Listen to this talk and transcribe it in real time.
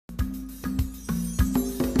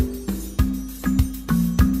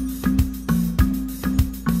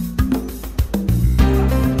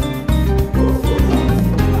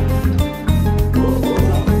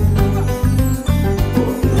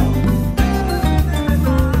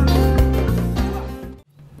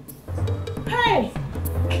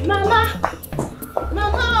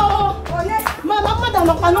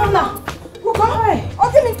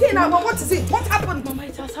it? What happened? Mama,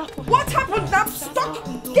 it has happened. What happened now? Stop!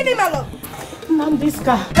 Give me melon! Mom, this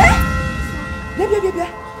car. Baby.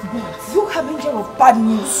 You have angel of bad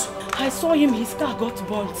news. I saw him, his car got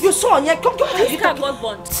burnt. You saw Onny? Come. Whose car got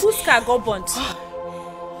burnt? Whose car got burnt?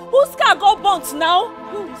 Whose car got burnt now?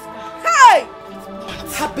 Hey!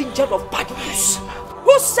 Have angel of bad news.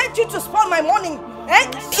 Who sent you to spoil my morning?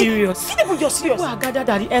 Serious. You're serious. People are gathered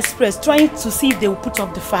at the express trying to see if they will put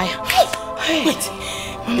up the fire. Hey. Wait,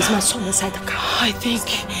 is my son inside the car? I think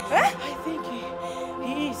he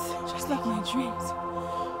is. Just like my dreams.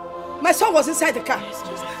 My son was inside the car. Yes,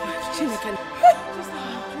 just like my dreams.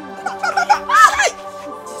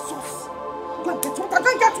 Go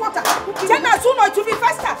and get water. Tell us soon or it will be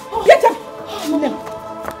faster. Get him. You'll be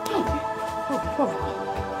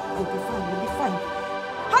fine.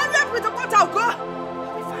 Hurry up with the water, Ogo.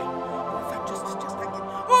 You'll be fine. Just like it.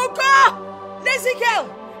 Ogo! Lazy girl,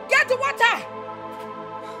 get the water.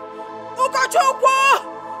 Ogo Chokwo!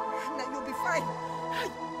 Now you'll be fine.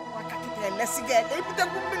 Lazy girl,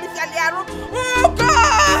 Ogo!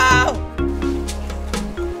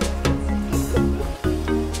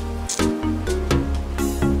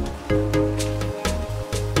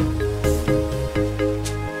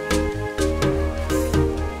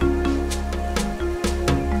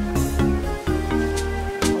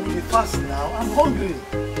 Fast now, I'm hungry.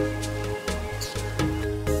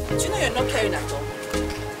 Do you know you're not caring at all?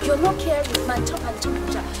 You're not caring, man. Chop.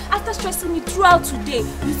 After stressing me throughout today,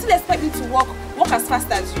 you still expect me to walk as fast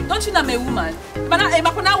as you. Don't you know I'm a woman?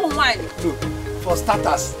 Look, for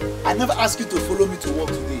starters, I never asked you to follow me to work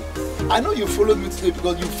today. I know you followed me today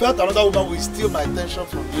because you felt another woman will steal my attention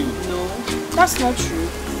from you. No, that's not true.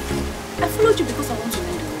 I followed you because I want to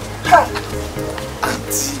learn the work.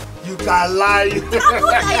 Auntie, you can lie. I'm not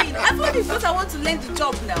lying. I followed you because I want to learn the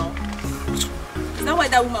job now. Is that why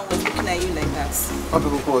that woman was looking at you like that?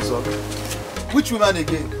 Which woman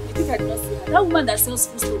again? You think I did not see her? That woman that sells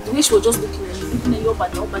food, the way she was just looking at you up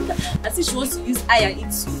and down, as if she wants to use eye and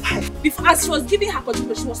eat soup. Before, as she was giving her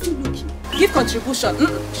contribution, she was still looking. Give contribution.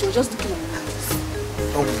 She was just looking at me.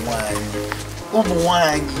 Oh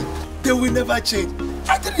my. They will never change.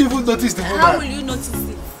 I didn't even notice the woman. How will you notice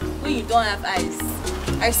it when you don't have eyes?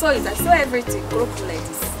 I saw it. I saw everything. Go like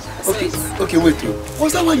this. Okay, wait.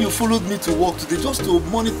 Was that why you followed me to work today? Just to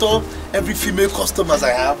monitor every female customers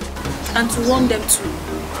I have? And to warn them too.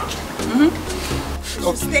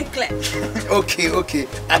 Okay. Stay clear. Okay.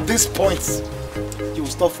 At this point, you will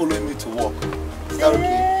stop following me to work. Is that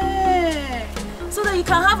okay? So that you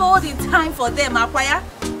can have all the time for them, Akwaya?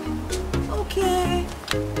 Okay.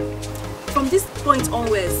 From this point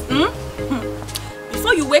onwards,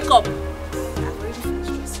 before you wake up,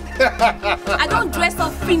 I don't dress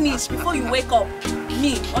up finish before you wake up.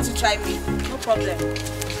 Me, want to try me? No problem.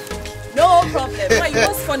 Why,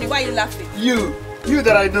 what's funny? Why are you laughing? You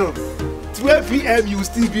that I know. 12 p.m. you will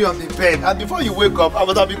still be on the bed, and before you wake up, I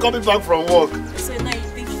must have been coming back from work. So now you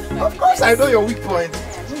think you know my Of course, I know your weak point. I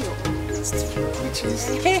know your weakness too. Which is?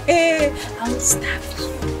 Hey, I will starve you.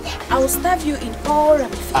 I will starve you in all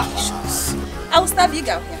ramifications. I will starve you,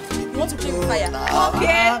 girl. You want to play with fire?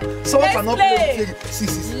 Okay. Someone cannot play. See.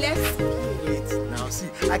 Let's wait now. See,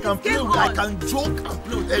 I can play with, I can joke and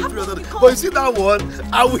play with every other. But you see that one,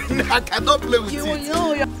 I cannot play with it. You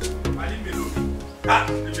know.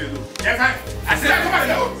 I said, come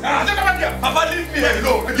back here. Papa, leave me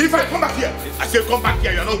alone. If I come back here, I said, come back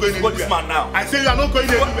here. You're not going anywhere. This man now. I said, you're not going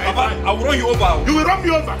anywhere. Papa, I will run you over. You will run me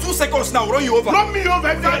over. 2 seconds now, run you over. Run me over.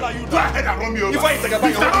 Go ahead and run me over. If I take a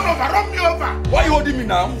bite, run me over. Why are you holding me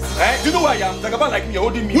now? Do you know who I am? Tagaba like me, you're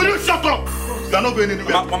holding me. Will you shut up? You're not going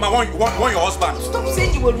anywhere. Mama, want your husband. Stop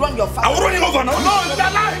saying you will run your father. I will run you over now. No,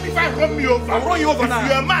 allow him if I run me over. I will run you over now. If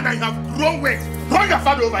you're a man and you have grown weight, run your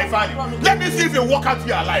father over if I let me see if you walk out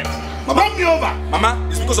here alive. Mama, run me over. Mama,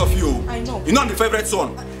 it's because of you. I know. You're not the favorite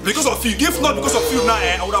son. Because of you. If not because of you now,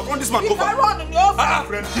 I would have run this man over. If I run in your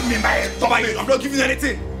friend, give me my head. I'm not giving you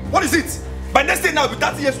anything. What is it? By next day now, I'll be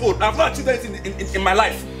 30 years old. I've not achieved anything in my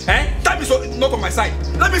life. Time is not on my side.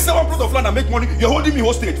 Let me sell one plot of land and make money. You're holding me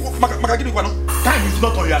hostage. Time is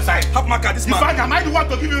not on your side. Have my card, this man. Am I the one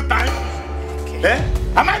to give you time?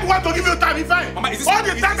 Am I the one to give you time, Ifeanyi? Mama, all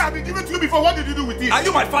the time I've been giving to you before, what did you do with it? Are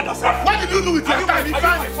you my father, sir? What did you do with your time, Ifeanyi? Are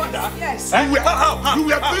you my father? Yes. You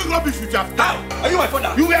were doing rubbish with your time. Are you my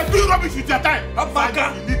father? You were doing rubbish with your time. Papa,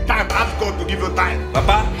 you need time. Ask God to give you time.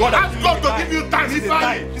 Papa, God has got to give you time,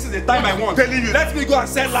 Ifeanyi. This is the time I want. I'm telling you. Let me go and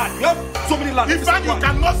sell land. You have so many land. Ifeanyi, you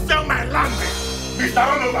cannot sell my land. Mr.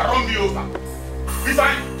 Run me over.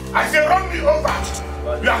 Ifeanyi, I say run me over.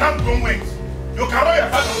 You are not going wait. You can run your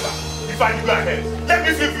father over. Ifeanyi, go ahead. Let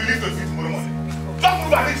me see if you need to see tomorrow morning. Don't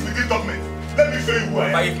move an inch with this document. Let me show you who I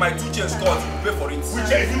am. But if my 2 chains cut, you pay for it. Which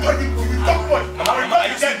chains? You talk much. I will cut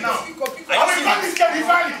this chain now. I will cut this chain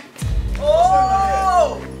finally.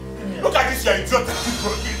 Oh! Look at this, your idiot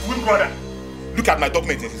twin brother. Look at my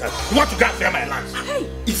documents in his hand. You want to go and clear my lands? Hey!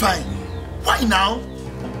 Ifeanyi, why now?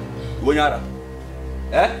 Wonyara.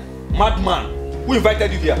 Eh? Madman. Who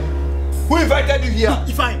invited you here? Who invited you here? Look,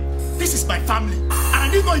 Ifeanyi, this is my family. And I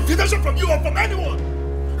need no invitation from you or from anyone.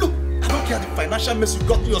 Look, I don't care the financial mess you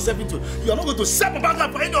got yourself into. You are not going to sell about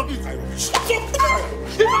that for any of it. Shut up!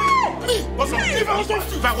 Me! What's up? What's up?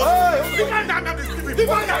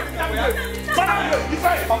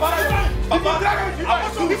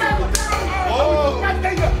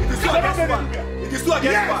 It is 2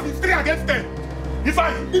 against 1. It's 3 against 10.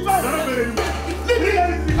 Ifeanyi! Leave me!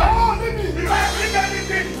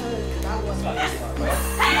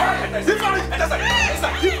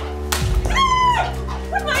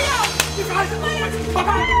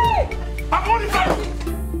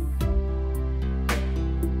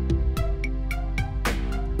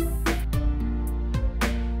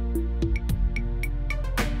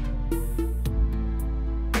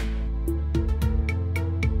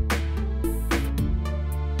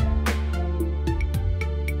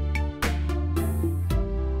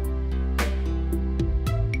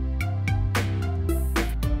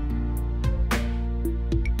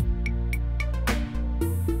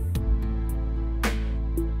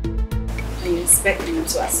 I expect you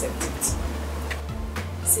to accept it.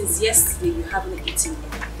 Since yesterday, you haven't eaten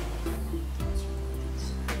yet.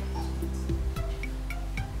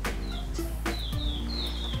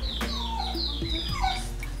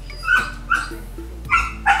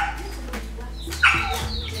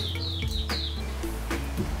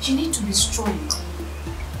 You need to be strong.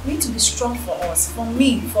 You need to be strong for us, for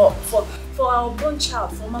me, for our born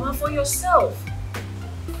child, for Mama, for yourself.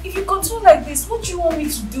 If you continue like this, what do you want me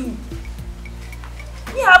to do?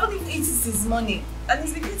 Me, I haven't even eaten his money, and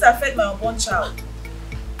it's beginning to affect my unborn child.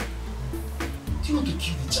 Do you want to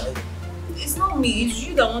kill the child? It's not me, it's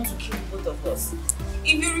you that want to kill both of us.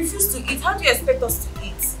 If you refuse to eat, how do you expect us to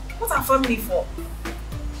eat? What are family for?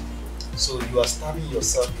 So you are stabbing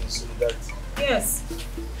yourself in solidarity? Yes.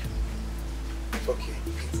 Okay,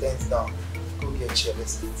 it ends now. Go get chair,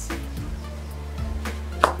 let's eat.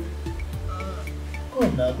 Come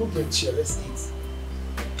on now, go get chair, let's eat.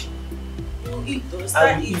 You eat those,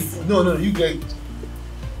 I will eat. No, you get it.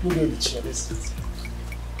 Go get the chair, let's eat.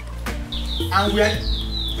 And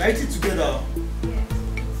we're eating together.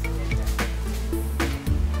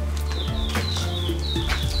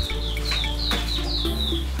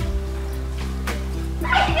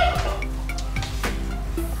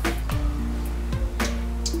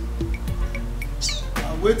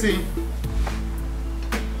 I'm waiting.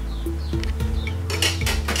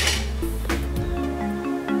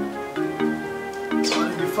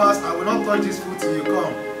 Fast, I will not touch this food till you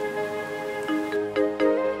come.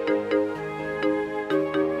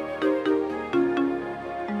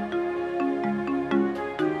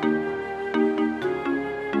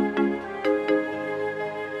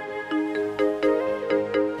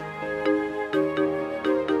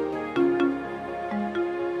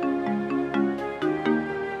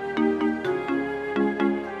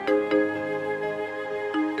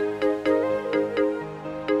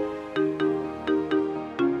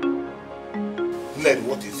 Ned,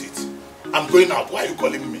 what is it? I'm going out. Why are you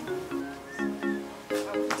calling me?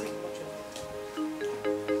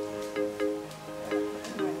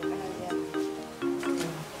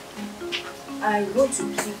 I want to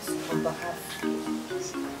plead on behalf.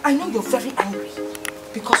 I know you're very angry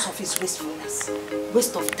because of his wastefulness.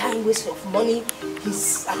 Waste of time, waste of money,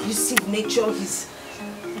 his abusive nature, his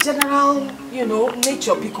general,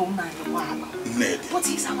 nature. Ned. But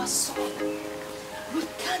he's our son. We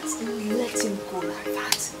can't let him go like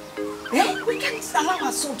that. Eh? We can't allow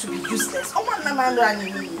our son to be useless. We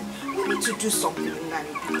need to do something.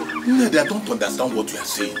 Ned, I don't understand what you are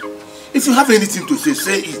saying. If you have anything to say,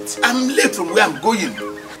 say it. I'm late from where I'm going.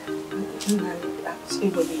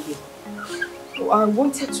 I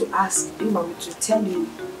wanted to ask Imam to tell you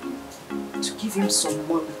to give him some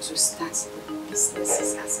money to start the business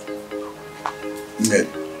he's asking. Ned,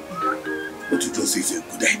 what you just say is a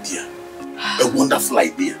good idea. A wonderful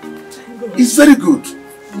idea. It's very good.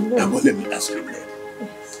 But let me ask you, Ned.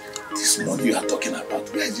 This money you are talking about,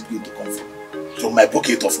 where is it going to come from? From my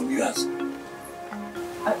pocket or from yours?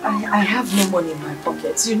 I have no money in my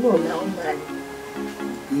pockets. You know now, man.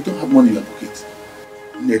 You don't have money in your pocket?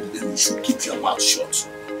 Ned, then you should keep your mouth shut.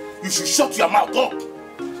 You should shut your mouth up.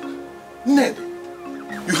 Ned,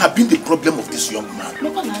 you have been the problem of this young man.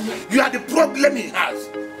 You are the problem he has.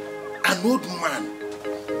 An old man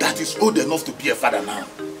that is old enough to be a father now,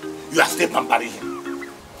 you are still pampering him.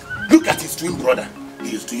 Look at his twin brother.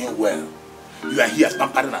 He is doing well. You are here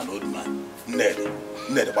pampering an old man. Ned,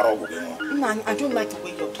 Man, I don't like the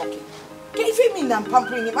way you're talking. If you mean I'm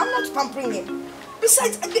pampering him, I'm not pampering him.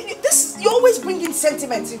 Besides, you always bring in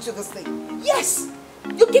sentiments into this thing. Yes,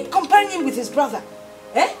 you keep comparing him with his brother.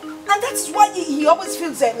 Eh? And that's why he always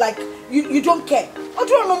feels like you don't care.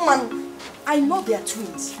 Man, I know they are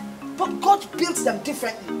twins, but God built them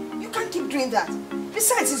differently. You can't keep doing that.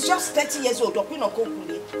 Besides, he's just 30 years old. I'm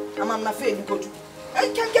not afraid to go to. I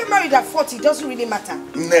can get married at 40, it doesn't really matter.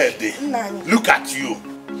 Ned, look at you.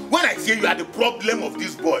 When I say you are the problem of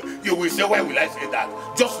this boy, you will say, why will I say that?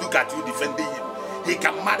 Just look at you defending him. He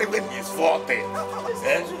can marry when he's 40.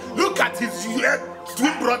 Look at his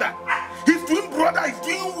twin brother. His twin brother is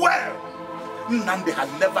doing well. Nande has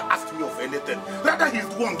never asked me of anything. Rather, he's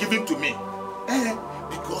the one giving to me.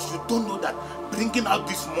 Because you don't know that bringing out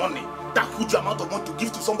this money, that huge amount of money to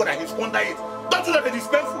give to somebody and he's squander it, don't you know that it's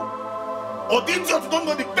painful? Or the idiot don't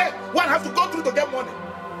know the pain one has to go through to get money.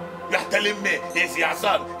 You are telling me he's your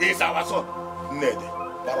son, he's our son. Ned,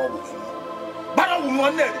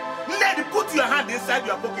 Ned, put your hand inside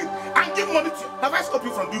your pocket and give money to you. Have I stopped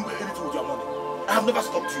you from doing anything with your money? I have never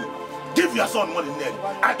stopped you. Give your son money, Ned.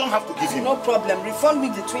 I don't have to give him. No problem. Refund me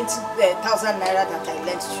the 20,000 naira that I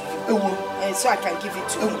lent to you. So I can give it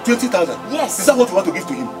to him. 20,000? Yes. Is that what you want to give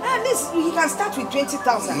to him? At least he can start with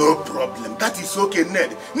 20,000. No problem. That is okay,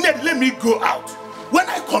 Ned. Ned, let me go out. When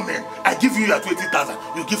I come in, I give you your 20,000.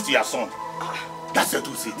 You give to your son. That's your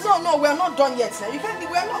 2 seats. No, we're not done yet, sir. We're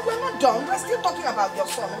not done. We're still talking about your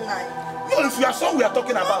son, No, it's your son we are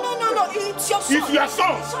talking about. No, it's your son. It's your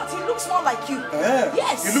son. He looks more like you.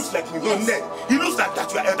 Yes. He looks like me. No, Ned. He looks like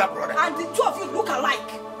that your elder brother. And the two of you look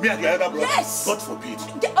alike. Me and your elder brother? Yes. God forbid.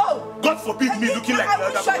 God forbid me looking like your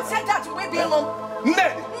elder brother. I said that way along.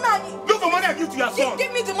 Ned, look for money I give to your son.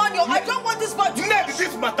 Give me the money. I don't want this boy to Ned,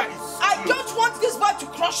 this matter is I don't want this boy to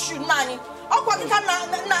crush you, Nani.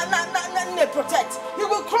 Protect. He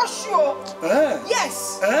will crush you.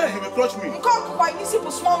 Yes. He will crush me.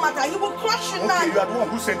 Small matter. He will crush you, Nani. Okay, you are the one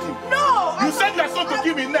who sent him. No. You sent your son to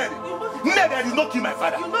kill me, Ned. Ned, I did not kill my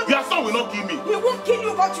father. Your son will not kill me. He won't kill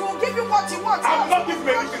you, but he will give you what he wants. I'm not giving him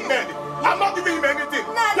anything, Ned. I'm not giving him anything.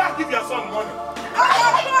 Just give your son money.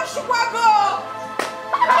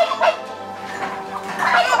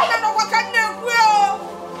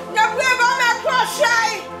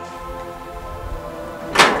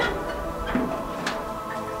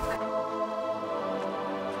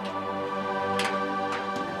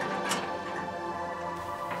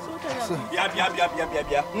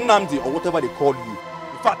 Nnamdi, or whatever they call you.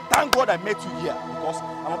 In fact, thank God I met you here because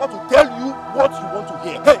I'm about to tell you what you want to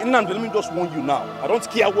hear. Hey, Nnamdi, let me just warn you now. I don't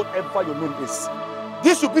care whatever your name is.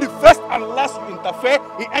 This will be the first and last you interfere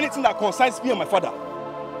in anything that concerns me and my father.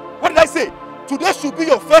 What did I say? Today should be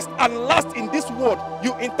your first and last in this world.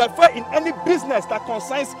 You interfere in any business that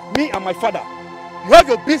concerns me and my father. You have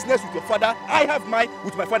your business with your father. I have mine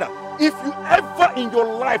with my father. If you ever in your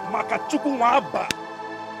life, Makachuku Waba,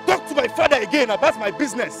 talk to my father again about my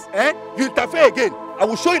business, you interfere again, I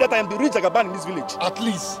will show you that I am the real Jagaban in this village. At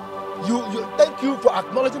least, you thank you for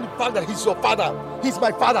acknowledging the fact that he's your father. He's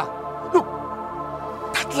my father. Look,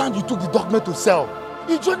 that land you took the document to sell,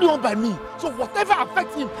 it's only owned by me. So whatever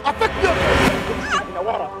affects him, affects me.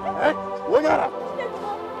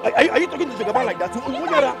 Are you talking to Jagaban like that? I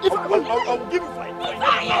will give you five.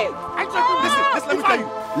 Listen, let me tell you.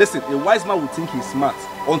 Listen, a wise man will think he's smart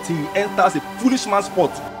until he enters a foolish man's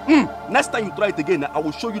spot. Next time you try it again, I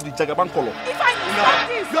will show you the Jagaban color. Stop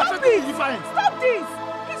this! Stop this!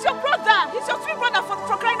 He's your brother! He's your twin brother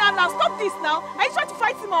for crying out loud. Stop this now! Are you trying to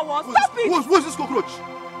fight him or what? Stop it! Who is this cockroach?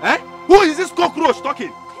 Who is this cockroach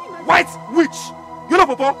talking? White witch! You know,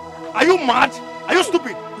 Papa, are you mad? Are you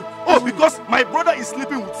stupid? Oh, because my brother is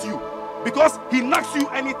sleeping with you. Because he knocks you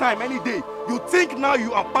anytime, any day. You think now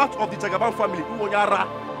you are part of the Jagaban family.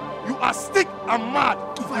 You are sick and mad.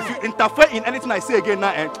 If you interfere in anything I say again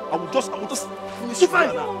now, I will just finish you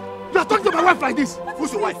now. You are talking to my wife like this.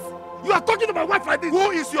 Who's your wife? You are talking to my wife like this.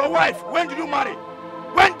 Who is your wife? When did you marry?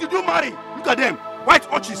 When did you marry? Look at them, white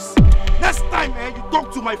arches. Next time you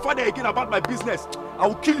talk to my father again about my business, I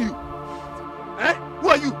will kill you. Who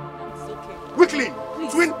are you? It's okay. Weakling.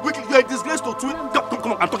 Twin, weakling. You are a disgrace to twin.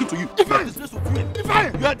 Come on, I'm talking to you. You are a disgrace to twin.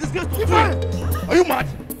 You are a disgrace to twin. Are you mad?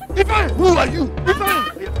 Who are you?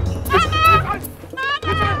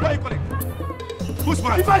 Why are you calling? Who's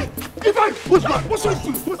mad? Who's mad? What's wrong with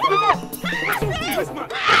you? Who's mad? Who's mad?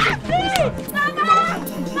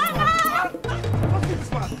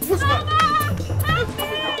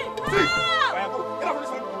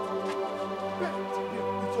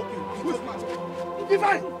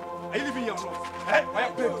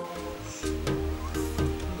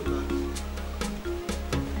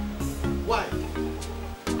 Why?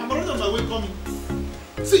 I'm already on my way coming.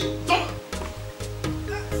 See, don't.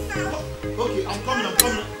 Okay, I'm coming.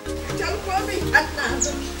 Don't call me that.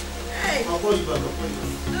 Hey. I'll call you back.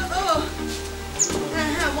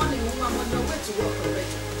 I'm on your way to work already.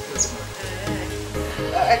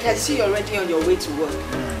 I can see you're already on your way to work.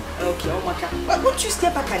 Okay, oh my God. But won't you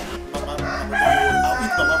step back and eat? Mama, I'll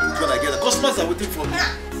eat Mama put when I get the customers are waiting for me.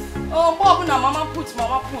 Oh, Bob, now Mama put.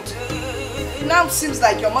 It now seems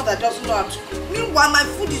like your mother doesn't know how to cook. Meanwhile, my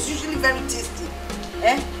food is usually very tasty.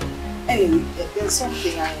 Anyway, there's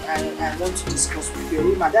something I want to discuss with you.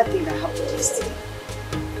 Remember that thing that happened yesterday?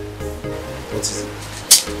 What is it?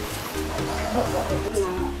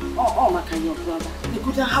 Oh, my God, your brother. You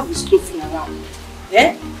couldn't have his loafing around.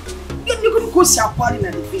 You couldn't go see our quarreling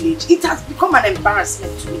at the village. It has become an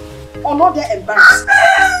embarrassment to me. Another embarrassment.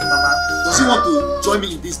 Mama, does he want to join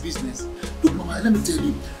me in this business? Look, Mama, let me tell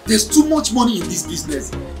you, there's too much money in this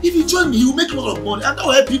business. If he join me, he will make a lot of money, and that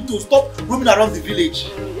will help him to stop roaming around the village.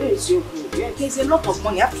 There's a lot of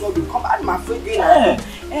money. After all, you come out, my friend.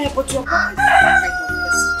 But your brother is that kind of person.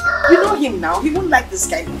 You know him now. He won't like this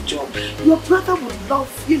kind of job. Your brother would love,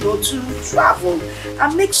 to travel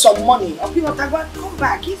and make some money. Come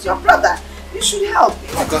back. He's your brother. You should help.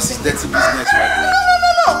 Because it's dirty business, right?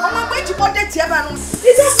 No. I'm going to put dirty. It has nothing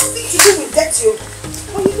to do with dirty.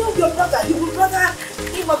 But you know your brother. He would rather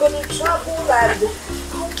him going to travel and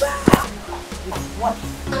come back. What?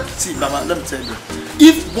 See, Mama, let me tell you.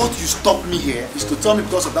 If what you stopped me here is to tell me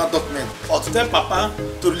because of that document, or to tell Papa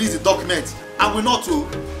to release the document, I will not.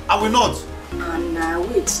 I will not. And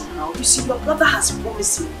wait now. You see, your brother has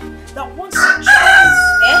promised me that once he travels,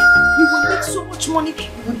 he will make so much money, he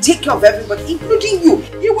will take care of everybody, including you.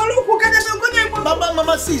 He will look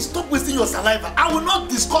Mama, see, stop wasting your saliva. I will not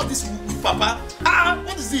discuss this with Papa.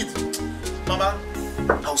 What is it? Mama,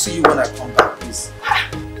 I'll see you when I come back, please.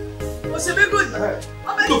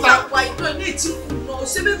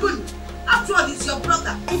 After all, it's your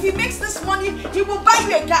brother. If he makes this money, he will buy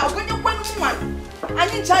you a car.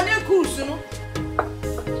 And in China,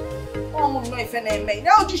 oh, no, if I may.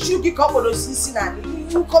 Now, you should get couple of Cincinnati.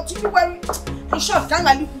 You continue wearing. In short, can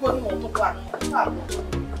I leave going on to one?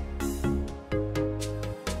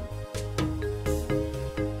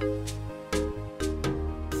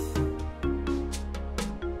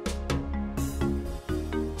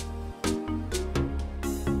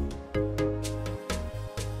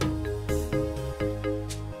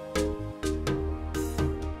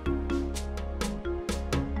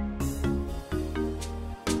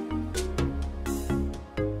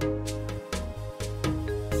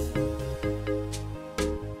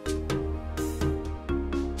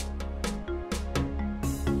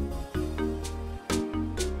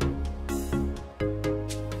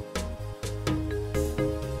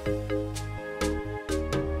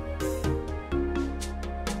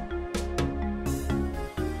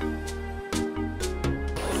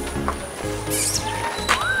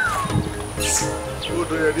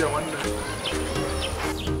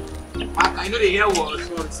 I know the hair was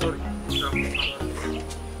sorry.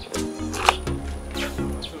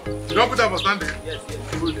 You don't put up a standing? Yes.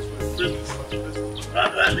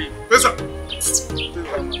 Face up.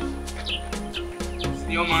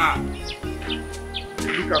 Your man.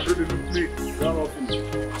 Look at me. Run off me.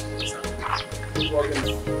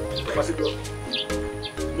 Pass it up.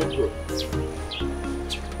 No go.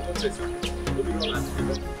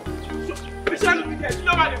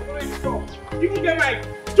 You can get my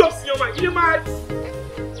jobs in your mind. You mad?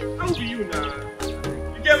 How be you now?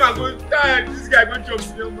 You get my good time. This guy going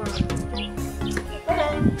jobs in your mind. Come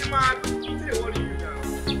on, you mad? Say what are you now?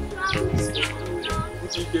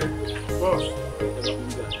 What you get? Boss.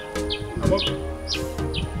 I'm up.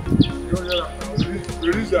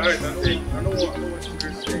 Release your hand. I don't want you to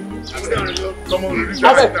release your hand. Come on, release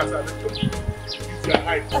your hand. Release your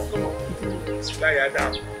hand. Come on. Lie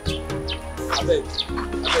down. I beg.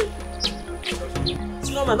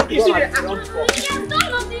 No, man, you see that? I've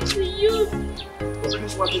done nothing to you. Who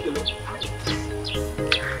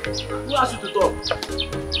asked you to talk?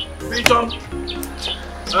 Freedom?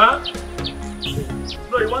 Huh?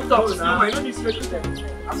 No, you want to talk now? No, you don't need special time.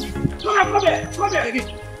 Come here. Come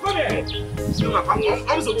here. No,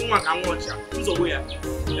 I'm so good one. I want you. Who's over here?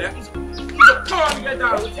 Come on, get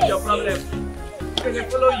down. What's your problem? Can I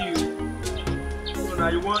follow you? So now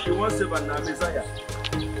you want save and Messiah?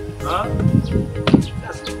 Huh?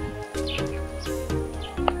 That's it.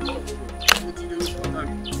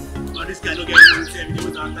 Oh, this guy don't get anything.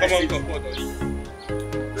 Come on.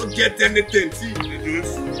 Don't get anything. See, you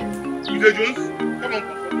the Jones? Come on,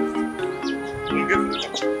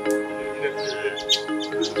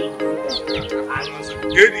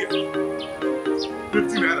 Get here.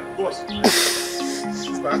 15 naira, boss.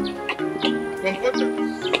 Sister. Comforter.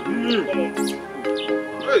 Come on.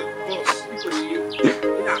 Hey, boss.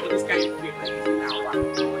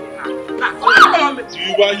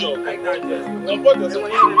 You want your comforter?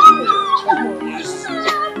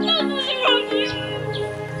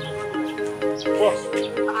 Boss.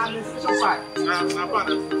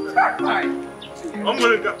 I'm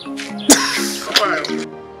gonna go. Bye.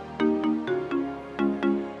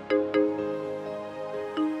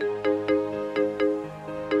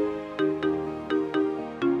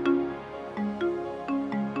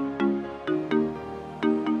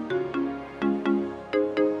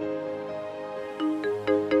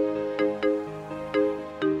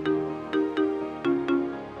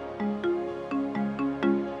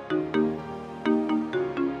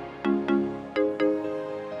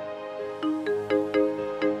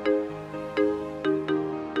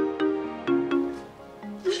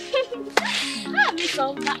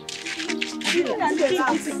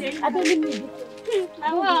 I don't need it.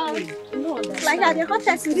 Wow. No, it's like the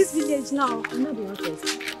hottest in this village now. I'm not the hottest.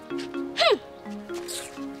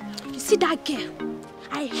 You see that girl?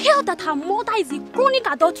 I heard that her mother is a chronic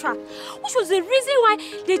adulterer, which was the reason why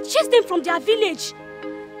they chased them from their village.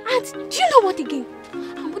 And do you know what again?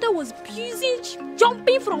 Her mother was busy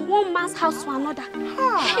jumping from one man's house to another.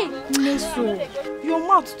 Hey, Neso, your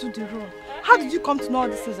mouth to the road. How did you come to know all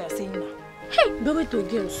these things I'm saying now? Hey, go wait to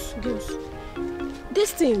girls.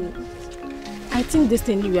 This thing, I think this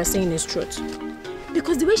thing you are saying is truth.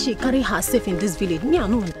 Because the way she carried herself in this village, me, I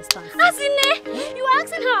don't understand. Asine, you are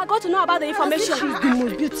asking how I got to know about the information. She's the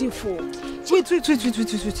most beautiful.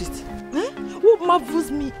 Wait. What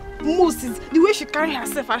marvels me most is the way she carries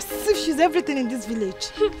herself as if she's everything in this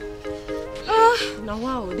village. Now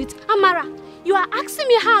wow, Amara, you are asking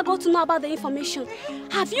me how I got to know about the information.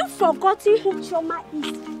 Have you forgotten who Chioma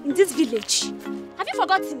is in this village? Have you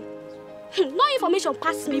forgotten? No information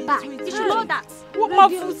passed me by. You should know that. What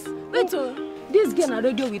marvels? Wait, this girl on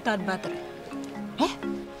radio without battery.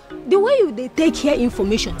 The way they take here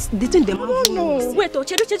information, the thing they no. Wait,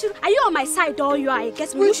 Cheru, are you on my side or you are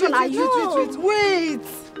against me? Which one are you? Wait.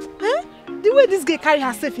 The way this girl carry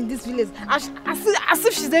herself in this village, as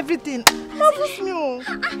if she's everything. Marvels me.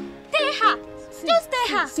 Stay her. Just stay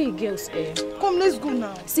her. See, girls, come, let's go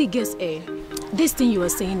now. See, girls, this thing you are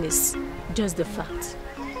saying is just the fact.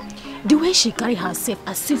 The way she carry herself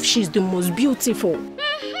as if she's the most beautiful.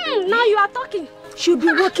 Now you are talking. She'll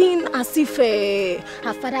be walking as if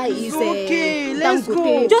her father is okay, let's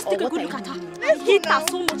go. Just take a good look at her. I hate her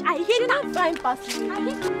so much. I hate that fine person. I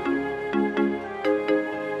hate her.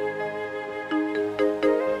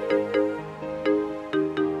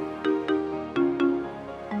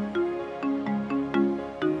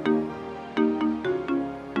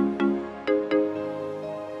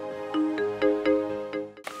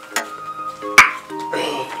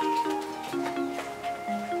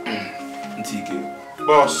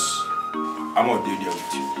 Boss, I'm not there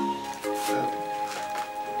with you.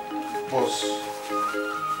 Boss,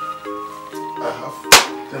 I have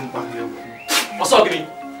temper here with you. What's up, Green?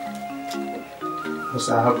 Boss,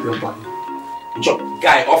 I have temper here.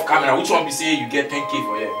 Guy, off camera, which one be say you get 10K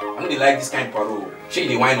for here? I know they like this kind of parole. Shake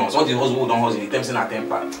the wine us. All the hustle don't hustle, they tempting at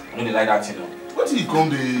temper. I know they like that thing. What do you come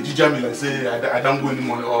the ginger me like say I don't go any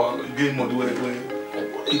money or gain money where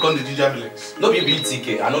what do you come the ginger me like? No be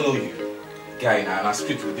TK, I don't know you. Guy, and I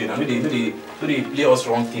street with them. I know they play us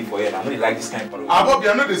wrong thing for here. I know they like this kind of parole. Bobby,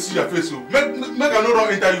 I know they see your face. So make I no wrong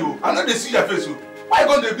enter you. I know they see your face. So why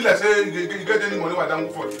can't they be like say you get any money where I don't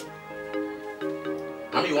go for it?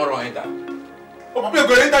 I mean you want wrong enter. Oh, Bobby, I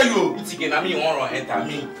go enter you. TK, I mean you want wrong enter.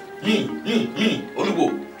 Me.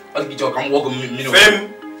 Olugo. I'll get you come walk me.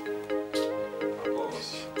 Fame.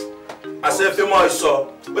 I said, Fame, I saw.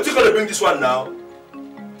 But you gonna bring this one now?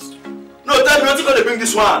 No, tell me what you gonna bring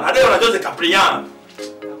this one. I don't want to just a Caprian.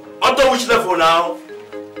 Onto which level now?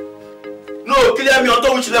 No, clear me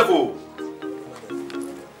onto which level.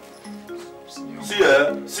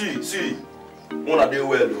 See. One day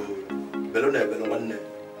well, bello.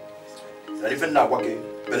 If I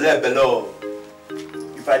bello.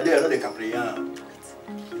 If I dare, not the Caprian.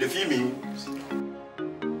 The feel me.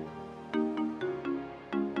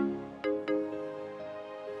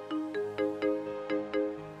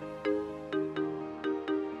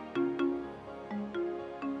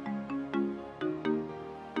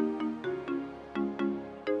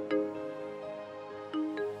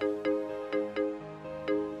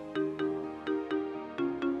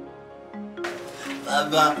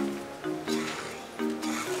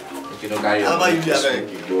 Okay, no carry on. How about you,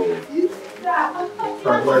 go.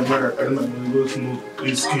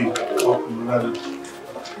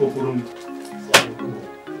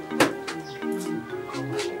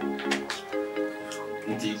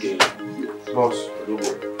 Boss,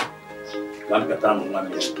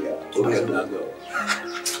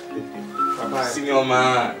 senior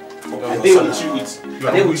man, I deal with you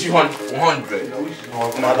with 100.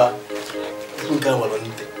 Mother, you go well on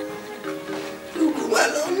it. You go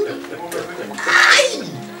well on it.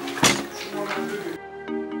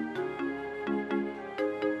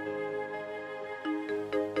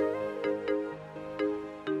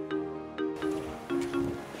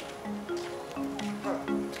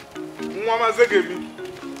 Mama Zegemi.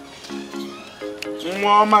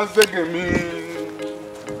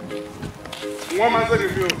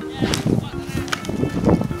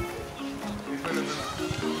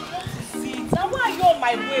 Now why are you on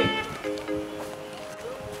my way?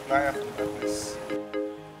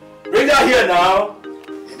 Bring her here now.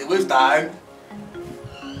 In the waste time.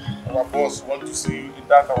 Our boss wants to see you in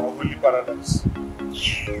that our holy paradise.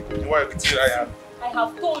 Why I am? I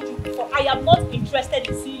have told you before, I am not interested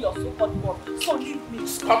in seeing your so-called boss. So leave me.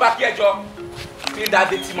 Come back here, Joe. See that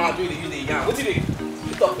dirty man doing the yarn. What did they?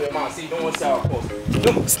 You talk to your man, say you don't want to see our boss.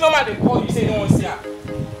 No, it's not man they call you, say you don't want to see her.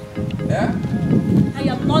 Yeah? I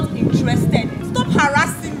am not interested. Stop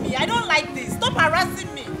harassing me. I don't like this. Stop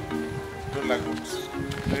harassing me. Don't like what?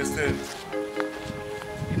 Understand?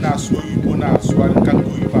 In a so you go now, so I can't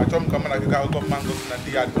go you back. Tom come and I got man goes in a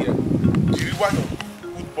day out here. You want a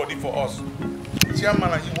good body for us.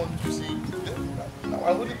 Chairman and he want to see. Now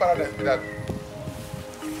I holy paradise with that.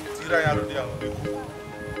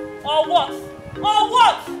 Or what? Or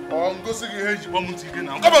what? Oh, go see the hedge bomb again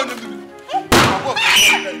now. Come on,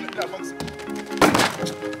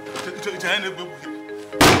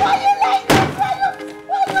 why you like that, fellow?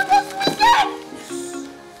 Why you this wicked?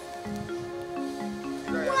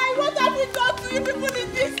 Why? What have we done to you people in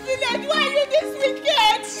this village? Why are you this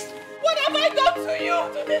wicked? What have I done to you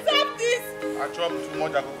to deserve this? I dropped too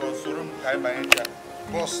much because Sorum Kai by India.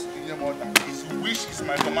 Boss, his wish is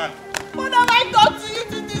my command. What have I done to you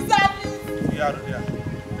to deserve this? Yeah.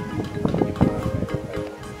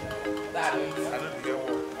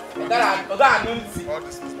 All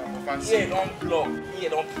this is my fancy. Here, don't block.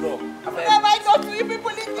 What have I done to you people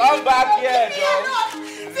in this? Come back here, Joe.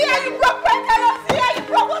 See how you broke my color. See how you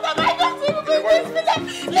broke. What have I done to you people in this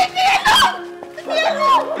village? Leave me alone. Leave me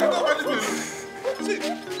alone. Leave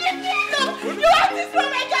me alone. You have this from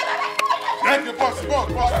my color. Get the boss.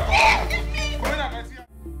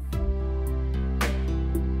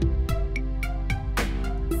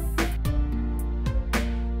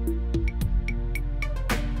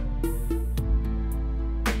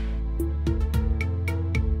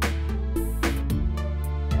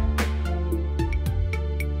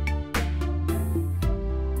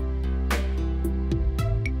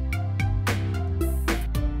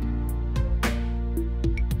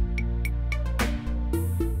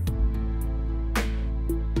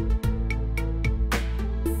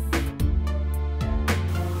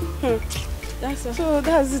 So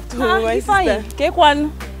that's it, my sister. Cake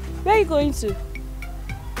one. Where are you going to?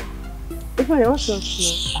 Ifeanyi, what's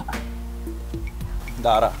up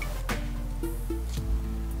now? Dara.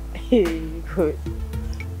 Hey, God.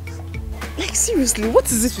 Like, seriously, what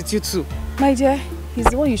is this with you two? My dear, he's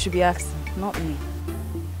the one you should be asking, not me.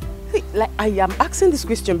 Hey, like, I am asking this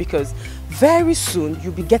question because very soon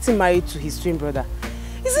you'll be getting married to his twin brother.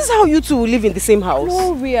 Is this how you two will live in the same house?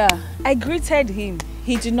 No, Ria. I greeted him.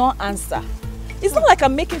 He did not answer. It's not like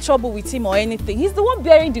I'm making trouble with him or anything. He's the one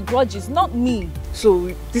bearing the grudges, not me.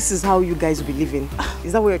 So this is how you guys will be living?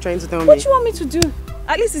 Is that what you're trying to tell me? What do you want me to do?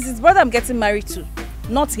 At least it's his brother I'm getting married to,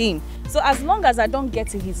 not him. So as long as I don't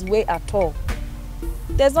get in his way at all,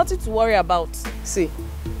 there's nothing to worry about. See,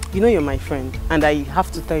 you know you're my friend and I have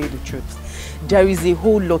to tell you the truth. There is a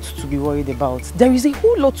whole lot to be worried about.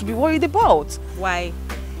 Why?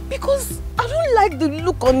 Because I don't like the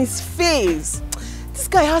look on his face. This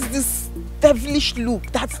guy has this devilish look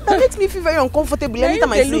that makes me feel very uncomfortable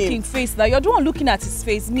anytime I see him. Looking face now. You're the one looking at his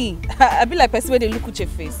face. Me, I be like person where they look at your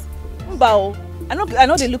face. Mbao, I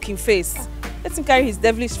know they look in face. Let him carry his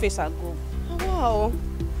devilish face and go. Oh, wow.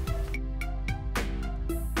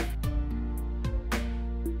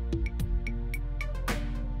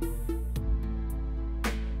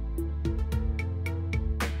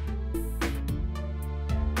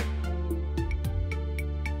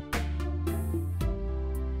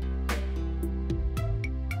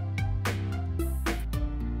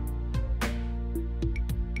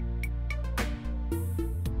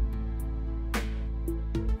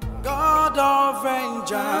 God of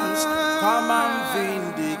vengeance, come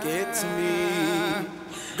and vindicate me.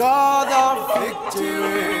 God of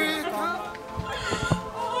victory.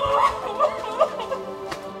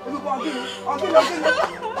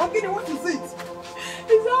 Only, what is it?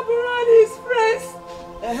 It's Ebere and his friends.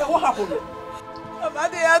 What happened? Mama,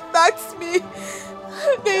 they attacked me.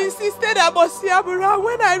 They insisted I must see Ebere.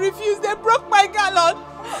 When I refused, they broke my gallon.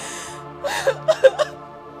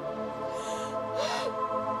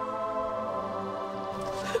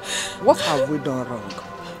 What have we done wrong?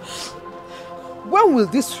 When will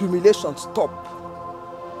this humiliation stop?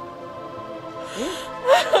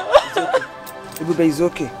 Ebube is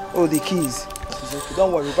okay. Oh, the keys. It's okay.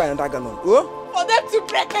 Don't worry, we'll buy another gallon. Oh? For them to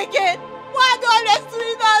break again. Why are they always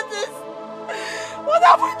doing all this? What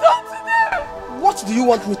have we done to them? What do you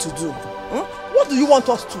want me to do? What do you want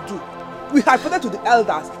us to do? We have reported to the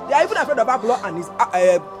elders. They are even afraid of Ablo and his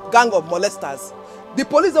gang of molesters. The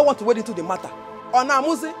police don't want to wade into the matter.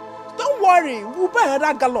 Onamuze, don't worry, we'll buy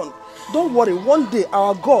another gallon. Don't worry, one day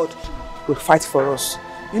our God will fight for us.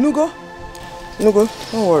 You know, go? Don't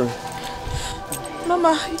worry.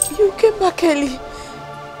 Mama, you came back early.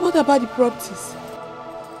 What about the properties?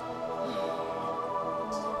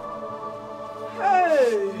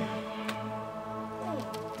 Hey!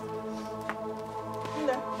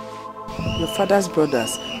 Your father's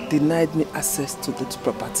brothers denied me access to the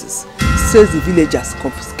properties. Says the villagers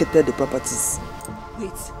confiscated the properties.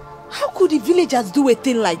 Wait, how could the villagers do a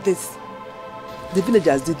thing like this? The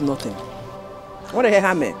villagers did nothing. What did you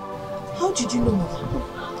hear me? How did you know,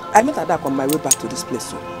 Mama? I met Adak on my way back to this place.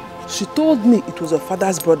 So she told me it was her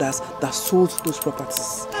father's brothers that sold those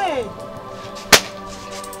properties. Hey!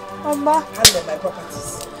 Mama, hand on my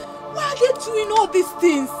properties. Why are they doing all these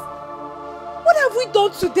things? What have we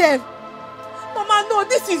done to them? Mama, no,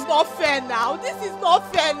 this is not fair now. This is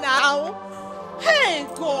not fair now. Hey,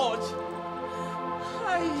 God.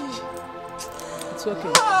 It's okay.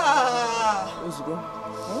 Let's go.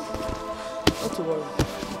 Huh? Not to worry.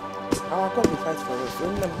 Our God will fight for us.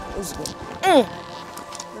 Let's go.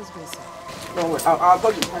 Let's go inside. Don't worry. Our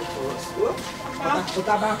God will fight for us.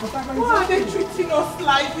 Why are they treating us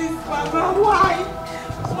like this, Mama? Why?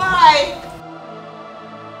 Why?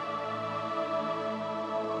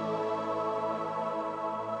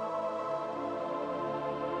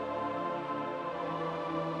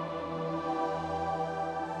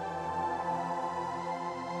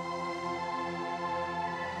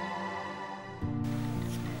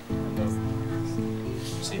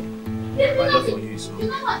 My love for you is so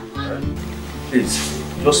please,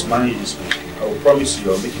 just manage this one. I will promise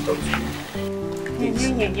you I'll make it up to you.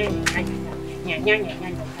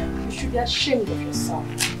 You should be ashamed of yourself.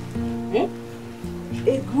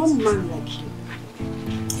 A grown man like you.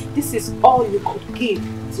 This is all you could give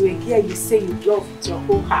to a girl you say you love with your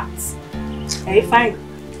whole heart. Hey, fine.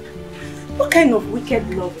 What kind of wicked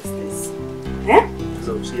love is this?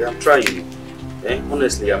 So, see, I'm trying.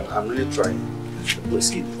 Honestly, I'm really trying. But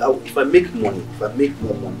see, if I make money, if I make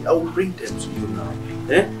more money, I will bring them to you now.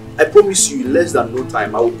 I promise you, in less than no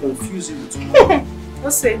time, I will confuse you with money.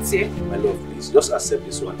 What's it, my love, please, just accept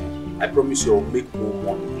this one. I promise you, I will make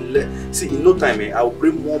more money. See, in no time, I will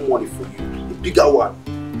bring more money for you. A bigger one.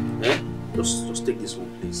 Just take this one,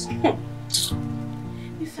 please.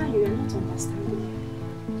 Ifan, you are not understanding.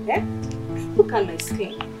 Look at my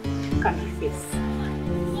skin. Look at my face.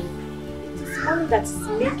 Money that is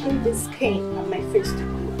making this skin and my face to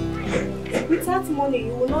grow. Without money,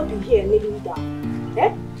 you will not be here kneeling down.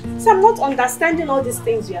 So I'm not understanding all these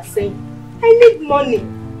things you are saying. I need money.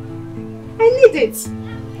 I need it.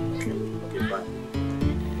 Okay, fine.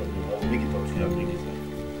 I'll make it up to you. I'll bring it up.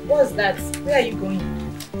 What's that? Where are you going?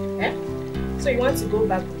 So you want to go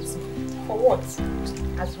back with me? For what?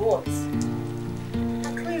 As what?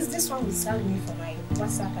 At least this one will serve me for my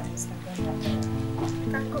WhatsApp and Instagram.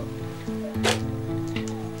 You can go.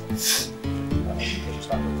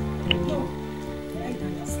 No, I don't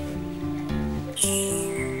understand.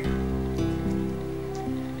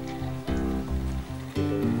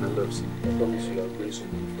 I love you. I promise you I'll bring some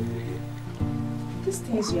money for you. These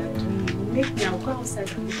things you are doing will make me, I'll go outside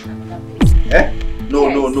and look at another place. No.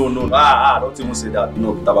 Don't even say that.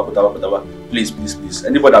 No, Taba. Please.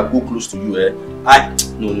 Anybody that go close to you,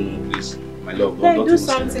 no, please. My love, don't do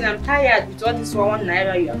something. I'm tired with all this 1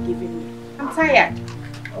 naira you are giving me. I'm tired.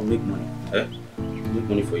 I'll make money. I'll make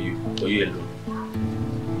money for you alone.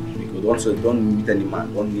 Because don't meet any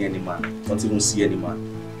man, don't meet any man, don't even see any man.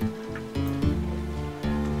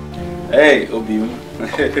 Hey, Obi,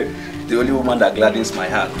 the only woman that gladdens my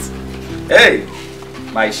heart. Hey,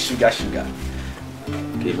 my sugar.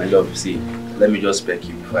 Okay, my love, see, let me just peck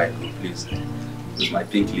you before I go, please. With my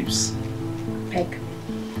pink lips. Peck?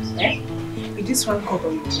 With this one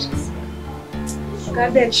cover your dress.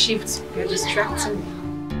 Got that shift. You're distracting me.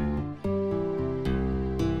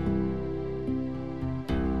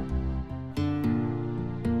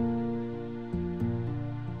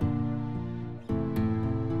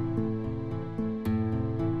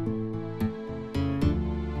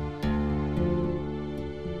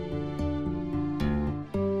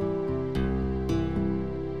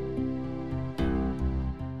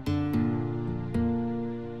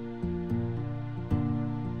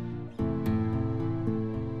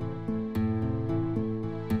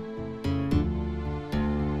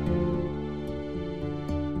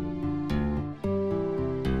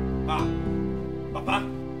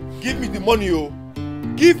 Money, oh.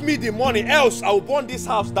 Give me the money, else I will burn this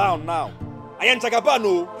house down now. I ain't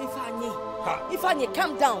Jagabano. Ifeanyi,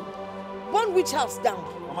 calm down. Burn which house down?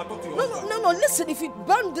 Mama, talk to your husband. No, listen, if you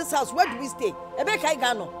burn this house, where do we stay?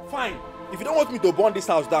 Fine. If you don't want me to burn this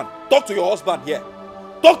house down, talk to your husband here.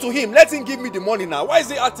 Talk to him, let him give me the money now. Why is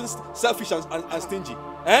he acting selfish and stingy?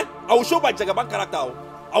 Eh? I will show my Jagaban character.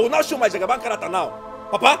 I will now show my Jagaban character now.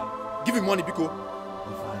 Papa, give him money, Biko.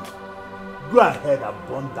 Go ahead and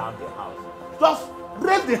burn down the house. Just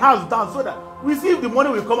raise the house down so that we see if the money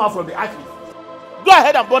will come out from the ashes. Go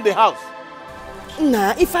ahead and burn the house.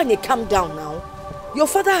 Nah, Ifeanyi, calm down now. Your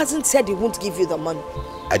father hasn't said he won't give you the money.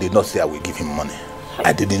 I did not say I will give him money.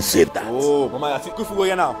 I didn't say that. Oh, Mama, I think if we go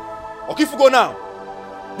here now. Okay, if we go now.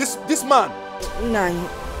 This man.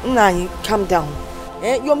 Nah, calm down.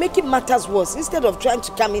 You're making matters worse. Instead of trying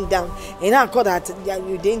to calm him down, and I call that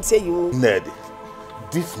you didn't say you. Ned,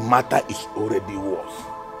 this matter is already worse.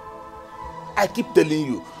 I keep telling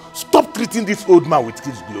you, stop treating this old man with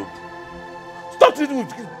kids' globe. Stop treating him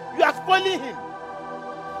with kids. You are spoiling him.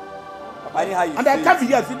 And I can't be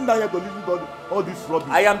here sitting down here to listen to all this rubbish.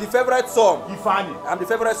 I am the favorite son. Ifeanyi. I am the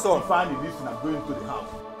favorite son. Ifeanyi, listen, I'm going to the house.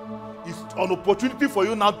 It's an opportunity for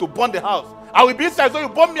you now to burn the house. I will be inside, so you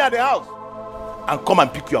burn me at the house. And come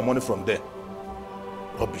and pick your money from there.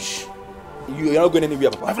 Rubbish. You are not going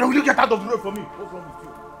anywhere, Papa. My friend, will you get out of the road for me? What's wrong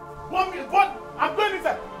with you? Burn. I'm going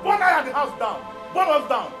inside. Burn the house down. Burn us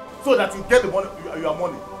down. So that you get the money, your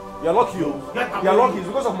money. You're lucky, oh. You're lucky. It's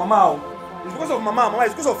because of Mama. It's because of Mama. Mama,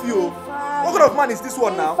 it's because of you. What kind of man is this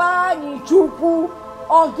one now?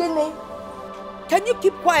 Can you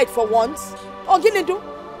keep quiet for once?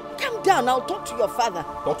 Calm down. I'll talk to your father.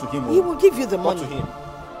 Talk to him. He will give you the money. Talk to him.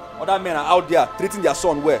 Other men are out there treating their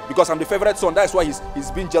son well because I'm the favorite son. That's why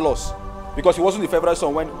he's been jealous. Because he wasn't the favorite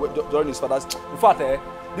son during his father's. In fact,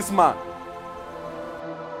 this man.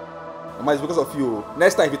 Mama, it's because of you.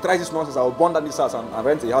 Next time, if he tries this nonsense, I will burn down this house and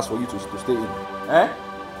rent a house for you to stay in. Eh?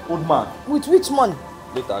 Old man. With which money?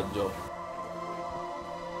 Later, Joe.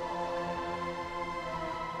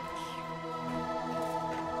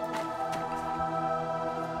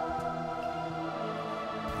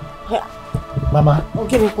 Mama.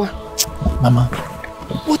 Okay, Mama,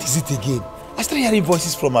 what is it again? I started hearing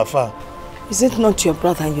voices from afar. Is it not your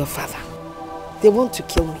brother and your father? They want to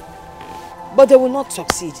kill me, but they will not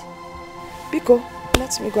succeed. Biko,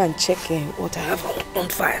 let me go and check what I have on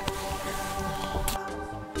fire.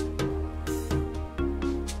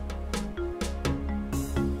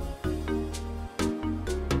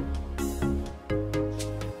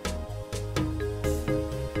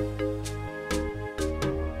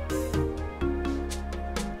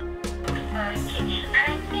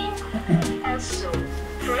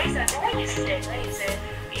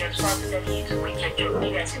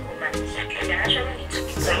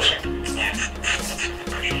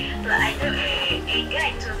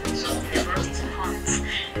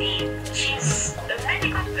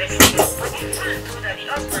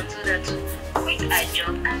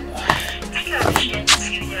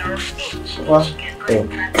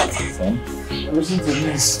 Listen to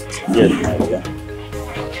this. Yes, my dear.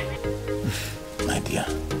 My dear,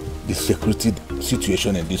 the security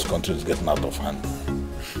situation in this country is getting out of hand.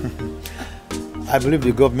 I believe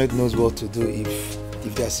the government knows what to do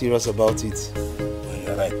if they're serious about it. Well,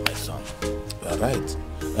 you're right, my son. You're right.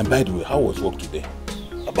 And by the way, how was work today?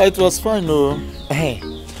 Papa, it was fine, no. Hey,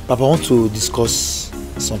 Papa, I want to discuss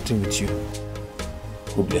something with you.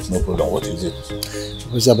 Oh, bless, no problem. What is it?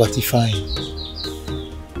 It was about Ifeanyi.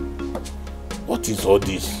 What is all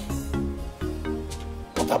this?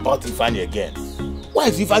 What about Ifeanyi again? Why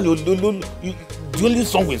is Ifeanyi the only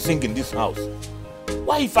song we sing in this house?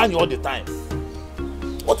 Why Ifeanyi all the time?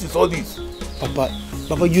 What is all this? Papa,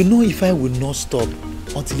 you know Ifeanyi will not stop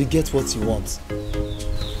until he gets what he wants.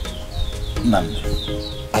 Nandi,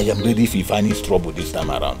 I am ready for Ifeanyi's trouble this time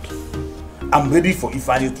around. I'm ready for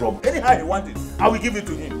Ifeanyi's trouble. Anyhow he wants it, I will give it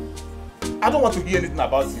to him. I don't want to hear anything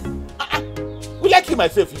about him. We like him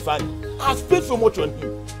myself, Ifeanyi. I have spent so much on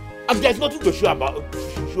him. And there's nothing to show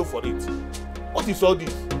for it. What is all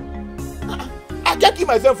this? I can't give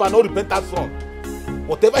myself an unrepentant son.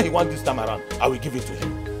 Whatever he wants this time around, I will give it to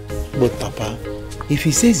him. But Papa, if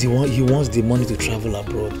he says he wants the money to travel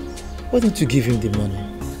abroad, why don't you give him the money?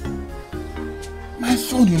 My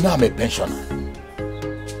son, you know I'm a pensioner.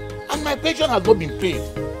 And my pension has not been paid.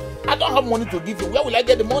 I don't have money to give him. Where will I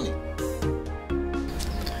get the money?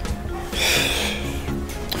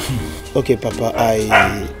 Okay, Papa,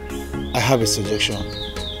 I have a suggestion.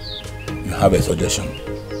 You have a suggestion?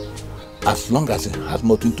 As long as it has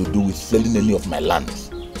nothing to do with selling any of my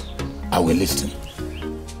lands, I will listen.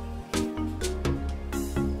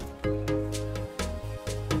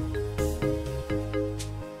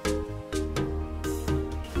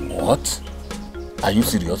 What? Are you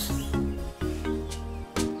serious?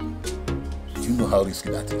 Do you know how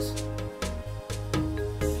risky that is?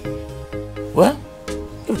 Well,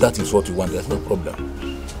 if that is what you want, there's no problem.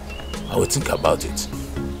 I will think about it.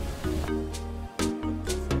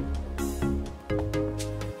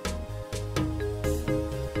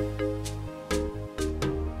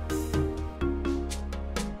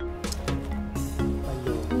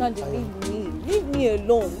 Leave me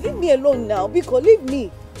alone. Leave me alone now. Because leave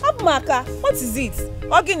me. Abmaka, what is it?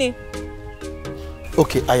 Ogini.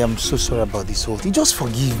 Okay, I am so sorry about this whole thing. Just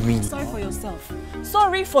forgive me. Sorry for yourself.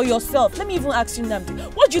 Sorry for yourself. Let me even ask you,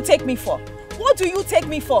 Namdi. What do you take me for? What do you take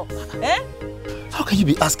me for? Eh? How can you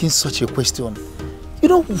be asking such a question? You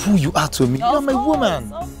know who you are to me. You are my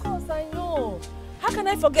woman. Of course, I know. How can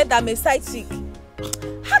I forget that I'm a side chick?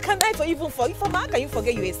 How can I how can you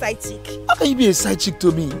forget you're a side chick? How can you be a side chick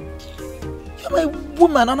to me? You're my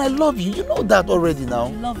woman and I love you. You know that already now.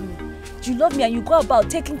 You love me. You love me and you go about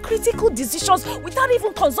taking critical decisions without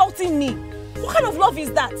even consulting me. What kind of love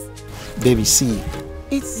is that? Baby, see,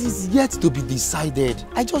 it is yet to be decided.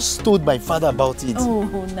 I just told my father about it. Oh,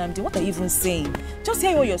 Namdi, what are you even saying? Just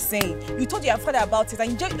hear what you're saying. You told your father about it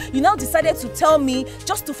and you now decided to tell me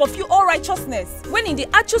just to fulfill all righteousness. When in the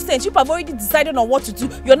actual sense, you have already decided on what to do,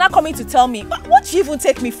 you're not coming to tell me. What do you even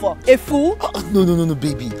take me for? A fool? Oh, no,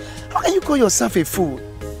 baby. How can you call yourself a fool?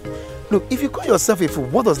 Look, if you call yourself a fool,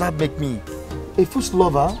 what does that make me? A fool's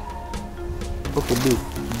lover? Okay, babe.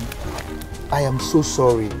 I am so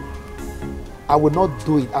sorry. I will not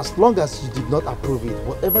do it as long as you did not approve it.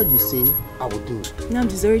 Whatever you say, I will do it. Now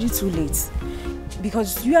it's already too late.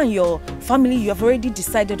 Because you and your family, you have already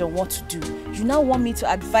decided on what to do. You now want me to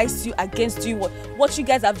advise you against doing what you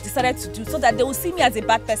guys have decided to do so that they will see me as a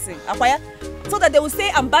bad person. Akwaya? So that they will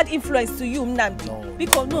say I'm bad influence to you, Nnamdi. No,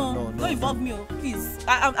 because don't involve me, please.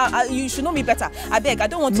 You should know me better. I beg, I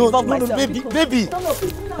don't want to involve myself. No, baby.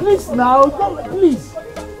 Please now, please.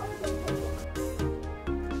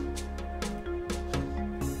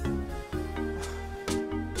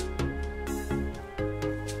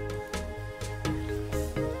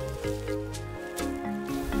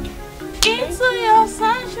 Into your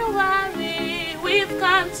sanctuary, we've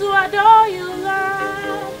come to adore you,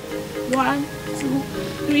 Lord. 1, 2,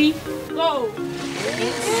 3, go.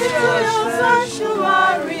 Into your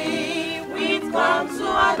sanctuary, we've come to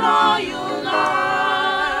adore you,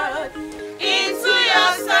 Lord. Into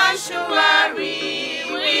your sanctuary,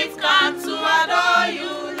 we've come to adore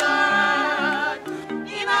you, Lord.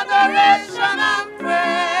 In adoration and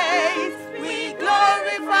praise, we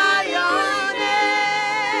glorify your name.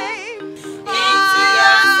 Into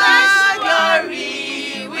your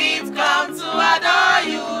sanctuary, we've come to adore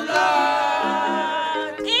you,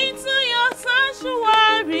 Lord. Into your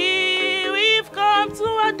sanctuary, we've come to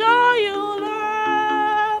adore you,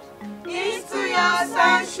 Lord. Into your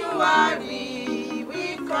sanctuary,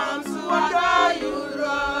 we've come to adore you,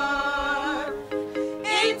 Lord.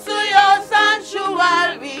 Into your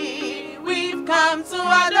sanctuary, we've come to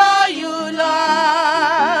adore you,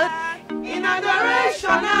 Lord. In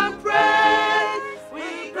adoration and praise,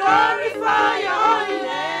 we glorify your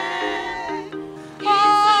name.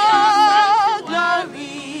 Oh,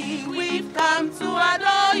 glory, we've come to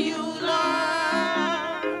adore you, Lord.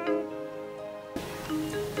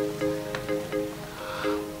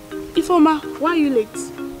 Ifoma, why are you late?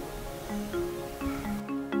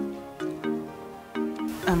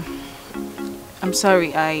 I'm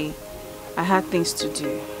sorry, I had things to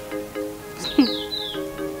do.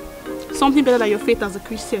 Something better than your faith as a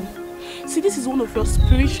Christian. See, this is one of your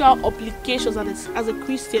spiritual obligations as a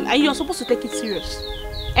Christian, and you're supposed to take it serious.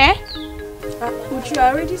 Eh? Uju,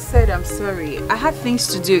 I already said I'm sorry. I had things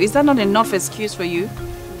to do. Is that not enough excuse for you?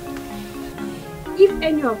 If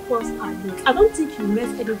any of us are late, I don't think you mess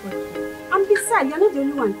anybody. And besides, you're not the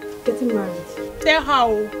only one getting married. Tell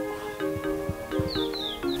how.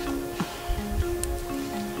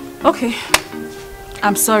 Okay.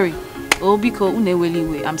 I'm sorry. Obiko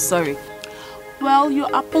uneweliwe. I'm sorry. Well, your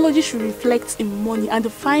apology should reflect in money, and the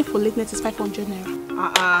fine for lateness is 500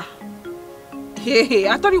 naira. Hey,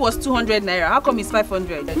 I thought it was 200 naira. How come it's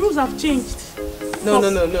 500? Rules have changed. No,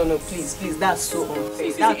 please, that's so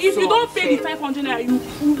unfair. If you don't pay the 500 naira,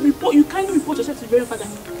 you kindly report yourself to the very father.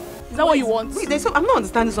 Is that what you want? Wait, I'm not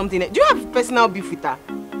understanding something. Do you have personal beef with her?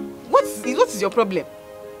 What is your problem?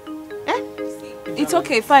 It's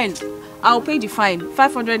okay, fine. I'll pay the fine.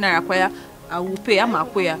 500 naira kwaya. I will pay. I'm a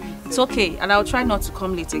kwaya. It's okay, and I'll try not to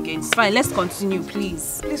come late again. It's fine. Let's continue,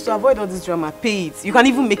 please. Please, to avoid all this drama, pay it. You can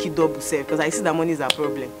even make it double, sir, because I see that money is a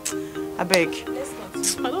problem. I beg. Let's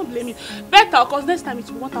continue. I don't blame you. Better, because next time it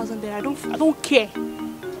will be 1,000 there. I don't care.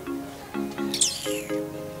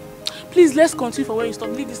 Please, let's continue for where you stop.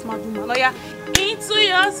 Leave this mad woman. Oh yeah. Into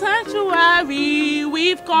your sanctuary,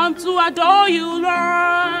 we've come to adore you,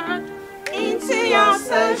 Lord. Into your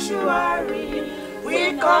sanctuary,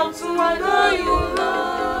 we come to adore you,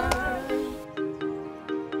 Lord.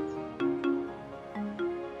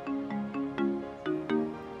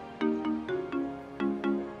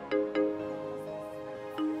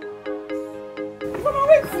 Mama,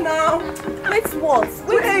 wait now. Wait what?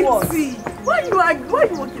 Wait what? Why are you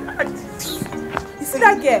working hard? You see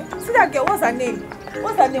that girl? See that girl? What's her name?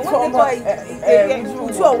 What they call it?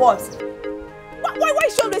 Uju or what? Why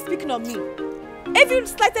is she always speaking on me? Every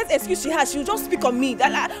slightest excuse she has, she'll just speak on me.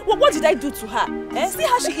 What did I do to her? See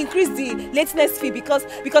how she increased the lateness fee because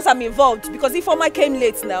I'm involved. Because if Oma came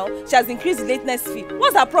late now, she has increased the lateness fee.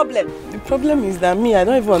 What's her problem? The problem is that I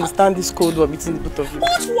don't even understand this code word between the both of you.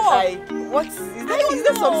 What word? Is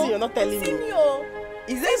there something you're not telling me?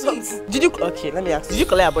 Is there something? Okay, let me ask. Did you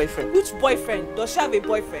call her a boyfriend? Which boyfriend? Does she have a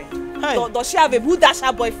boyfriend? Does she have a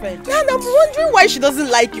who-dasher boyfriend? And I'm wondering why she doesn't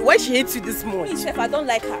like you, why she hates you this much. Me, Chef, I don't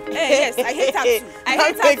like her. Yes, I hate her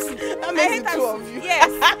too. That makes the two of you. Yes.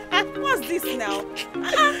 What's this now?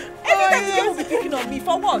 Every time you will be picking on me,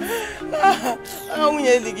 for what?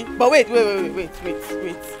 But wait.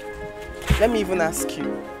 Let me even ask you,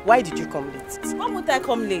 why did you come late? Why won't I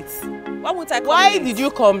come late? Why did you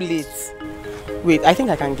come late? Wait, I think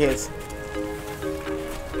I can guess.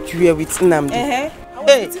 You were with Nnamdi. I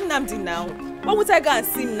was with Nnamdi now. Why would I go and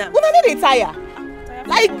see Nnamdi? Well, I need a tire.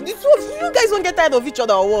 Like, the two of you guys won't get tired of each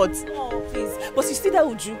other or what? Oh, please. But you see that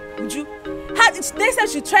Uju? Next time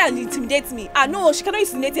she try and intimidate me. No, she cannot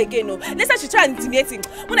intimidate again. No. Next time she try and intimidate him.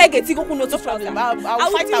 When I get Tigo, no problem.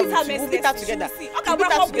 I'll fight her with you. We'll beat her together. Okay, we'll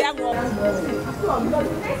beat her together.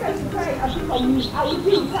 Next time she try and pick on me, I will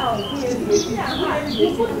beat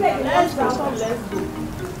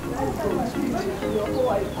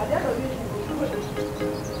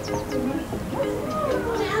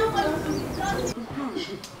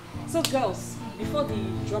So girls, before the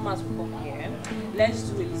drummers will come here, let's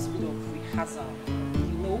do a little bit of rehearsal,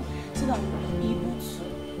 so that we'll be able to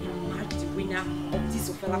emerge the winner of this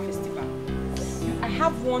Ofela festival. I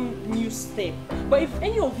have one new step, but if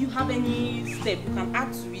any of you have any step, you can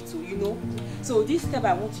add to it, So this step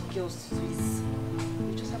I want you girls to do is,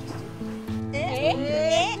 you just have to do.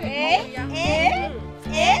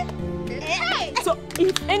 So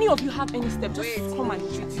if any of you have any step, just come and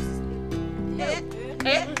introduce it.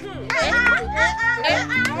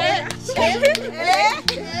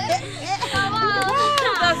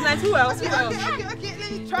 That's nice. Who else? Okay,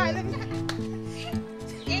 let me try.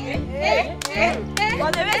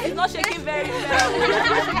 But the rest is not shaking very well.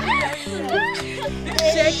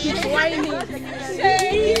 Shake it, whining.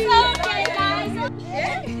 It's okay, guys.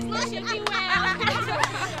 It's not shaking well.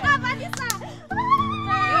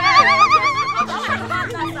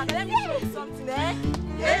 Let me show you something,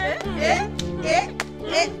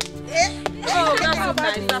 Oh, that's so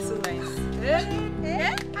nice. That's so nice.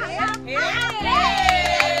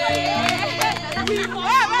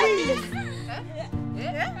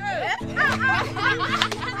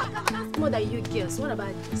 More than you girls. What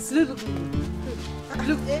about this? Look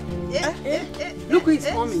who is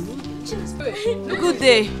coming. Good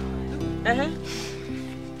day.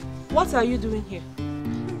 What are you doing here?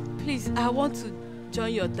 Please, I want to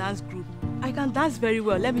join your dance group. I can dance very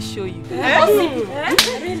well. Let me show you. Really?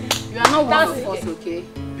 You are not one of us, okay?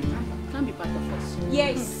 You can't be part of us.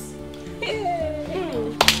 Yes.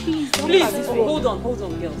 Please, hold on,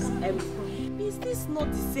 girls. Is this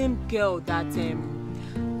not the same girl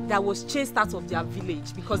that was chased out of their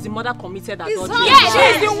village because the mother committed adultery? Yes,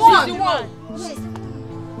 she's the one.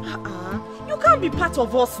 You can't be part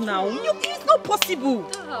of us now. It's not possible.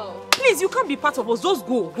 Oh. Please, you can't be part of us. Just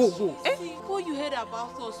go. What you heard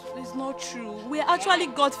about us is not true. We are actually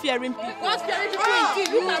God-fearing people. God-fearing people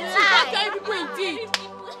indeed. God-fearing people indeed.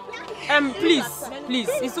 Please,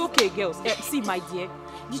 it's okay, girls. See, my dear,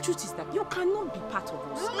 the truth is that you cannot be part of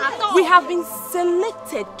us. We have been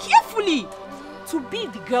selected carefully to be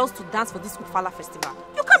the girls to dance for this Ufala festival.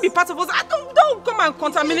 You can't be part of us. Don't come and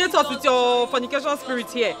contaminate us with your fornication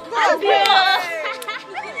spirit here.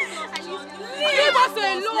 Leave us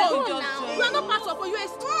alone. You are not part of us. You are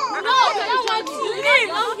excused. No, you don't want to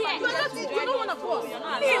leave. You don't want to go.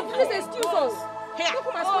 Leave. Please excuse us. Here. Don't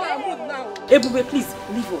come and spoil our mood now. Ebube, please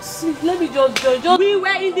leave us. Please, let me just join. We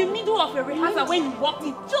were in the middle of a rehearsal when you walked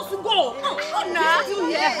in. Just go. Oh, now.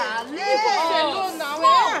 Leave us alone now.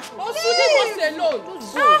 Also, leave us alone.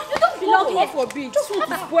 You don't belong here for being. Just want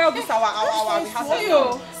to spoil this our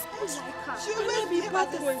rehearsal. She will be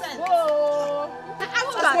part of it. Whoa.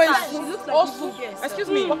 Also, excuse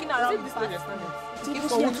me. Walking around this place.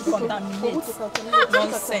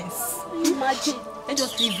 Nonsense. Imagine. Let's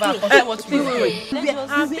just leave her. What we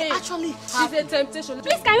actually she's a temptation.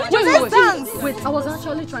 Please, can you just dance? Wait, I was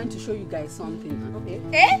actually trying to show you guys something. Okay.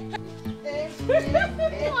 No,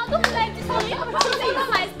 I don't like this one. You know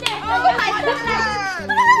my step. Oh my God.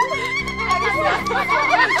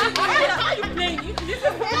 How you playing?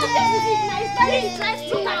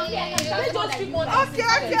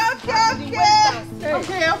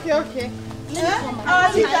 Okay.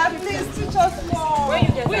 Anita, please teach us more. When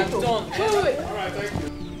you get that done. Wait. All right, thank you.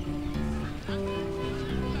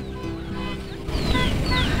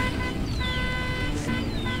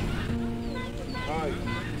 Hi.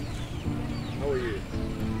 How are you?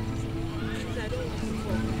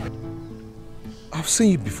 I've seen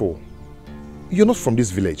you before. You're not from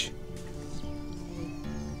this village.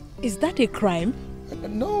 Is that a crime?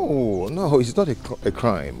 No, it's not a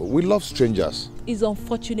crime. We love strangers. It's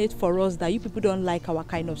unfortunate for us that you people don't like our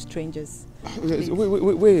kind of strangers.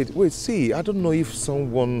 Wait, see, I don't know if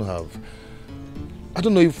someone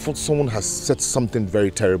has said something very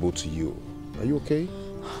terrible to you. Are you okay?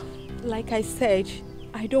 Like I said,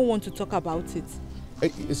 I don't want to talk about it.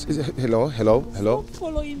 Hello? Stop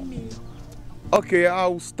following me. Okay,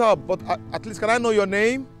 I'll stop, but at least can I know your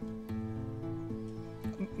name?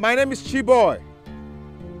 My name is Chiboy.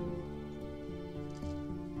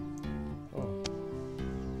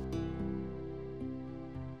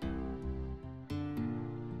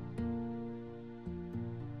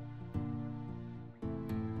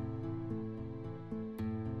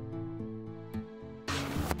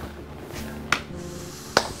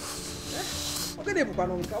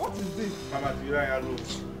 What is this? Mama, do you like I'm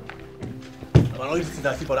not using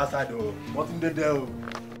that for that side though. Nothing there. You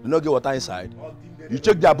don't get water inside. You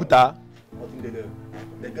check the abuta. Nothing there.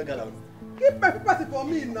 The girl. Keep my paper for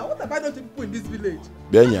me now. What have I done to people in this village?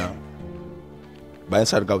 Benya. By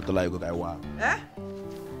inside go to like go. Eh?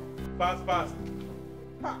 Fast.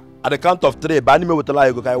 At the count of 3, by me with the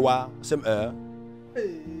like go. Same air.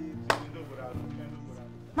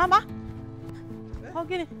 Mama.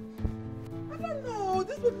 Okay. I don't know.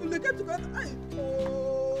 These people they get together.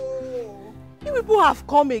 You people have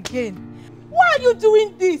come again. Why are you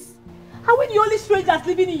doing this? Are we the only strangers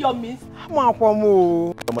living in your midst?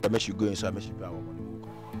 Somebody makes you go inside, makes you pay our money.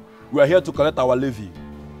 We are here to collect our levy.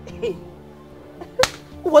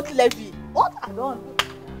 What levy? What? I don't.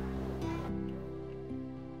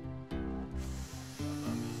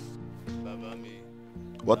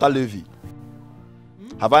 Water levy.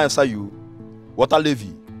 Have I answered you? Water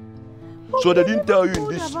levy. So they didn't tell you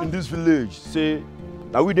in this village, say,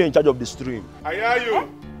 now we are in charge of the stream. I hear you.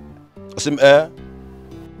 Same air.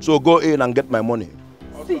 So go in and get my money.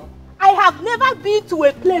 See, I have never been to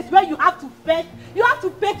a place where you have to fetch, you have to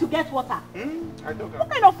pay to get water. I don't know. What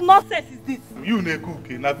kind of nonsense is this? You ne cook,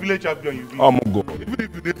 na village champion you be. I'm go. Even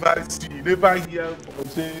if you never see, never hear or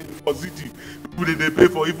say positive, people they pay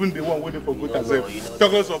for even the one where they forgot themselves.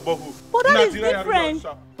 Talk us of Bogu. But that is different.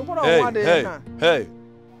 Hey.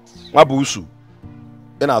 Mabusu.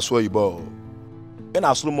 And I swear you bo. And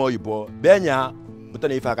I slow more you bo. Benya. But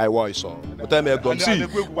then if I want so. But then me go. See,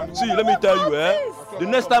 let me tell you, the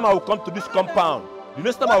next time I will come to this compound. If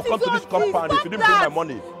you didn't pay my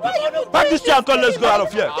money. Pack this chair and come, let's go out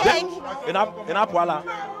of here. Enough, voila.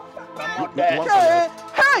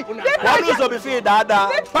 Hey! What is up if you dada?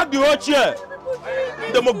 Pack the whole chair.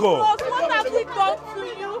 Then we go. What have we done to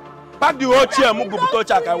you? Pack the whole chair, we go to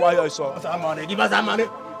check I want you so. Give us that money.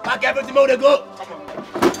 Pack everything we go.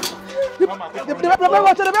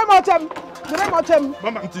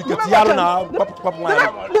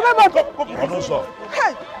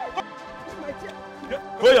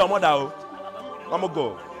 Where your mother? I'm gonna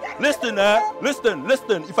go. Listen.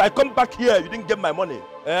 If I come back here, you didn't get my money.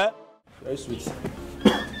 Very sweet.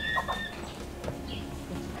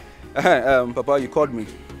 Papa, you called me.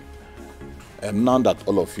 And now that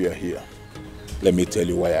all of you are here, let me tell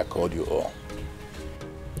you why I called you all.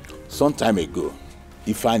 Some time ago,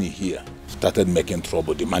 Ifeanyi here started making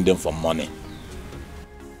trouble, demanding for money.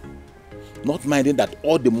 Not minding that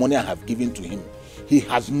all the money I have given to him, he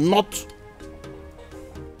has not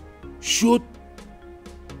showed,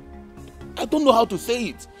 I don't know how to say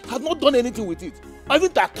it, has not done anything with it, or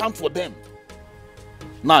even to account for them.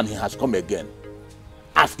 Now he has come again,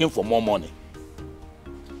 asking for more money.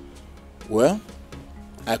 Well,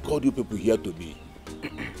 I called you people here to be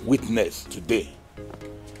witness today,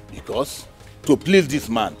 because to please this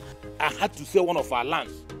man, I had to sell one of our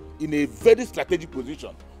lands in a very strategic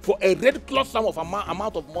position for a red cloth sum of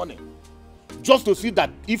amount of money, just to see that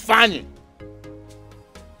Ifeanyi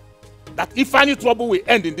trouble will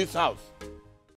end in this house.